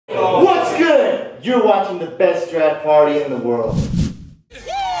You're watching the best draft party in the world.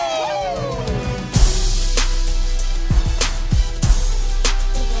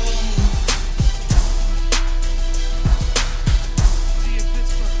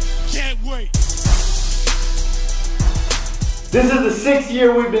 This is the 6th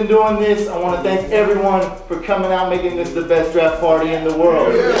year we've been doing this. I want to thank everyone for coming out, making this the best draft party in the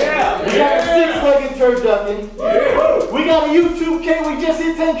world. Yeah. We got a 6-legged turducken. Yeah. We got a YouTube K. We just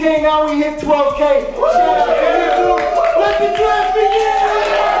hit 10K. Now we hit 12K. Shout out to YouTube. Let the draft begin.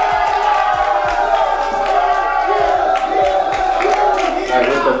 All right,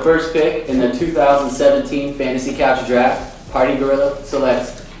 with the first pick in the 2017 Fantasy Couch Draft, Party Gorilla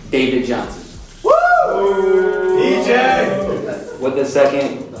selects David Johnson. Woo! DJ! With the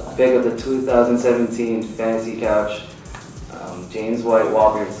second pick of the 2017 Fantasy Couch, James White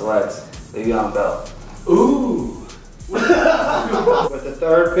Walker selects Le'Veon Bell. Ooh! With the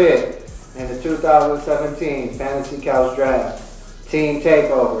third pick in the 2017 Fantasy Couch Draft, Team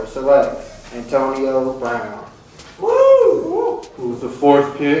Takeover selects Antonio Brown. Woo! With the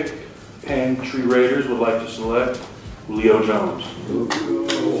fourth pick, Pantry Raiders would like to select Julio Jones.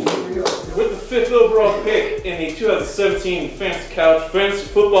 With the 5th overall pick in the 2017 Fantasy Couch Fantasy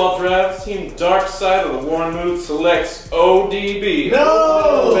Football Draft, Team Dark Side of the Warren Mood selects ODB.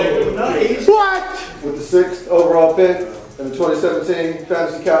 No! Nice. What? With the 6th overall pick in the 2017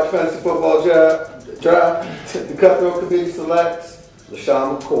 Fantasy Couch Fantasy Football Draft, the Cutthroat Committee selects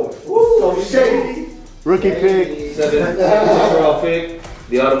LeSean McCoy. Ooh, shady. Rookie pick. 7th overall pick,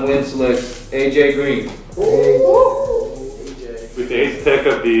 the Autumn Wind selects AJ Green. With the 8th pick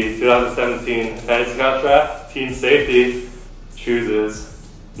of the 2017 Fantasy Couch Draft, Team Safety chooses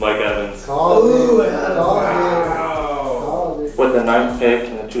Mike Evans. Wow. With the 9th pick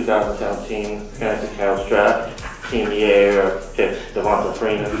in the 2017 Fantasy Couch Draft, Team Yair picked Devonta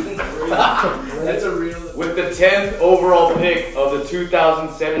Freeman. That's a real. With the 10th overall pick of the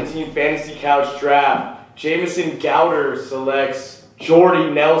 2017 Fantasy Couch Draft, Jamison Gowder selects Jordy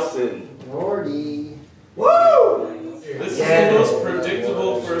Nelson. Jordy. Woo! This is the most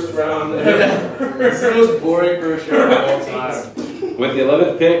predictable first round ever. It's the most boring first round of all time. With the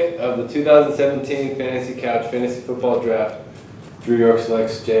 11th pick of the 2017 Fantasy Couch Fantasy Football Draft, Drew York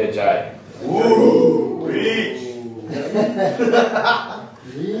selects Ajayi. Ooh! Reach!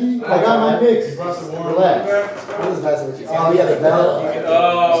 I got my picks. Relax. What is messing with you? Oh, yeah, the bell.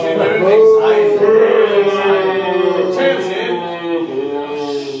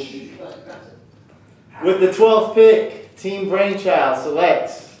 With the 12th pick, Team Brainchild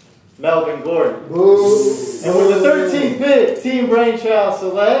selects Melvin Gordon. Ooh. And with the 13th pick, Team Brainchild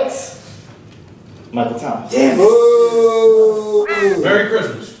selects Michael Thomas. Yes. Merry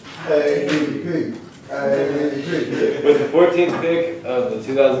Christmas. With the 14th pick of the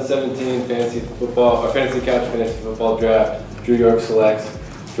 2017 Fantasy Couch Fantasy Football Draft, Drew York selects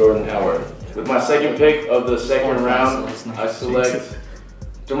Jordan Howard. With my 2nd pick of the 2nd round, I select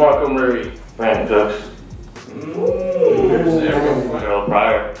DeMarco Murray. Brandin Cooks. Terrelle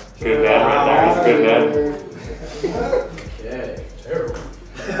Pryor. Good man right there. He's a good man. Okay. Terrible.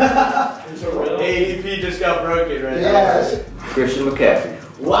 ADP just got broken right now. Christian McCaffrey.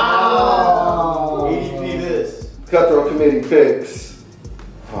 Wow. ADP this. Cutthroat Committee picks.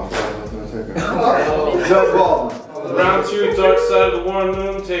 Joe Baldwin. Round 2, Dark Side of the Warren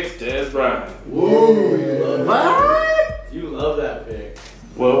Moon takes Dez Bryant. Ooh. What? You love that pick.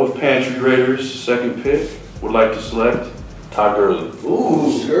 Well, with Pantry Raiders' 2nd pick, would like to select Todd Gurley.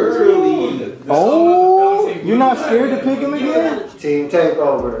 Ooh, Gurley. Oh, you're not scared to pick him again? Team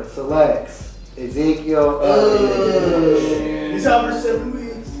Takeover selects Ezekiel Elliott. He's out for 7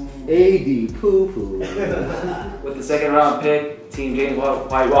 weeks. AD poo-poo. With the 2nd round pick, Team James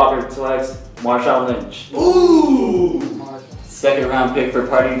White Walker selects Marshawn Lynch. Ooh! 2nd round pick for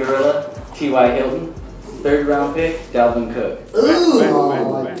Party Gorilla, T.Y. Hilton. 3rd round pick, Dalvin Cook. Ooh!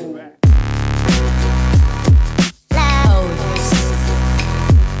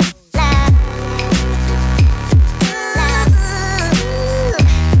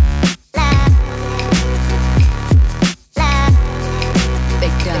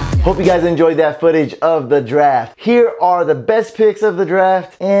 Hope you guys enjoyed that footage of the draft. Here are the best picks of the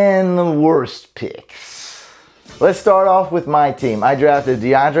draft and the worst picks. Let's start off with my team. I drafted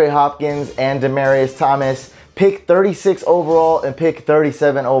DeAndre Hopkins and Demaryius Thomas. Pick 36 overall and pick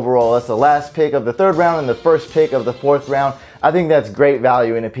 37 overall. That's the last pick of the 3rd round and the first pick of the 4th round. I think that's great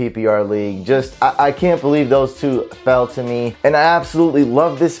value in a PPR league. I can't believe those two fell to me. And I absolutely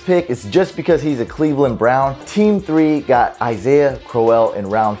love this pick. It's just because he's a Cleveland Brown. Team 3 got Isaiah Crowell in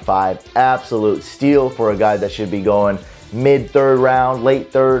round 5. Absolute steal for a guy that should be going mid-third round,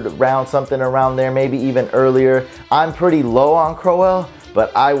 late third round, something around there, maybe even earlier. I'm pretty low on Crowell,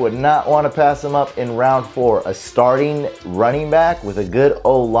 but I would not want to pass him up in round 4. A starting running back with a good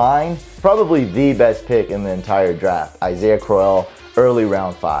O-line, probably the best pick in the entire draft. Isaiah Crowell, early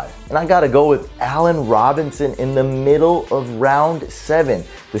round 5. And I gotta go with Allen Robinson in the middle of round 7.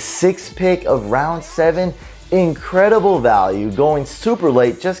 The 6th pick of round 7, incredible value, going super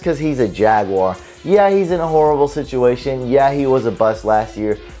late just because he's a Jaguar. Yeah, he's in a horrible situation. Yeah, he was a bust last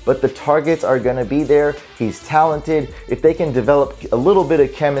year, but the targets are gonna be there. He's talented. If they can develop a little bit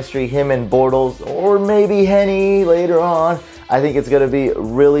of chemistry, him and Bortles, or maybe Henny later on, I think it's gonna be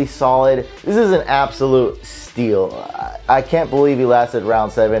really solid. This is an absolute steal. I can't believe he lasted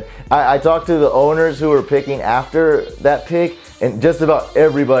round 7. I talked to the owners who were picking after that pick, and just about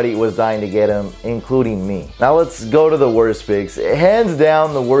everybody was dying to get him, including me. Now let's go to the worst picks. Hands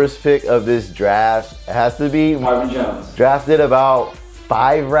down, the worst pick of this draft has to be Marvin Jones. Drafted about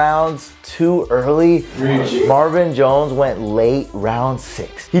 5 rounds too early. Marvin Jones went late, round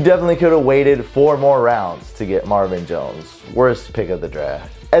 6. He definitely could have waited 4 more rounds to get Marvin Jones. Worst pick of the draft.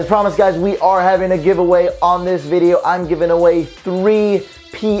 As promised, guys, we are having a giveaway on this video. I'm giving away 3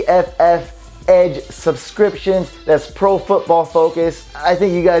 PFF Edge subscriptions. That's Pro Football Focus. I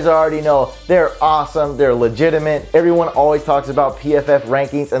think you guys already know they're awesome. They're legitimate. Everyone always talks about PFF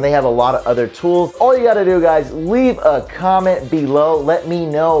rankings, and they have a lot of other tools. All you got to do, guys, leave a comment below. Let me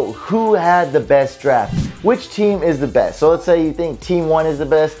know who had the best draft. Which team is the best? So let's say you think team 1 is the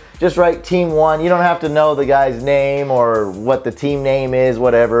best. Just write team 1. You don't have to know the guy's name or what the team name is,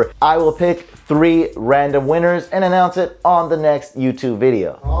 whatever. I will pick 3 random winners and announce it on the next YouTube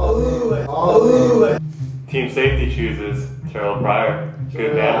video. Team safety chooses Terrelle Pryor.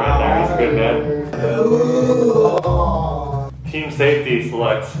 Good man right there. He's a good man. Team safety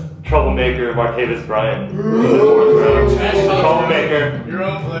selects troublemaker Martavis Bryant. Troublemaker. Your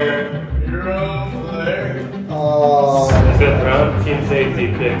own player. Your own player. In the 5th round, team safety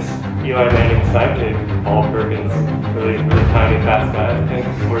picks Eli Manning's sidekick, Paul Perkins. Really tiny, fast guy, I think.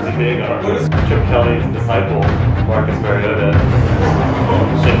 Or is he big? I don't know. Chip Kelly's disciple, Marcus Mariota.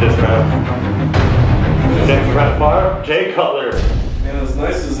 In this round. 6th round far, Jay Cutler. Man, as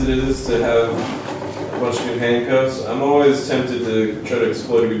nice as it is to have a bunch of new handcuffs, I'm always tempted to try to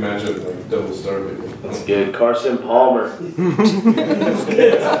exploit a good matchup and like double star people. That's good. Carson Palmer.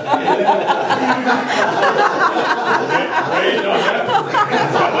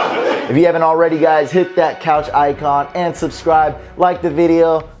 If you haven't already, guys, hit that couch icon and subscribe. Like the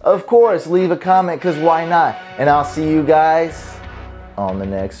video. Of course, leave a comment, because why not? And I'll see you guys on the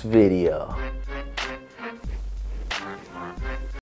next video.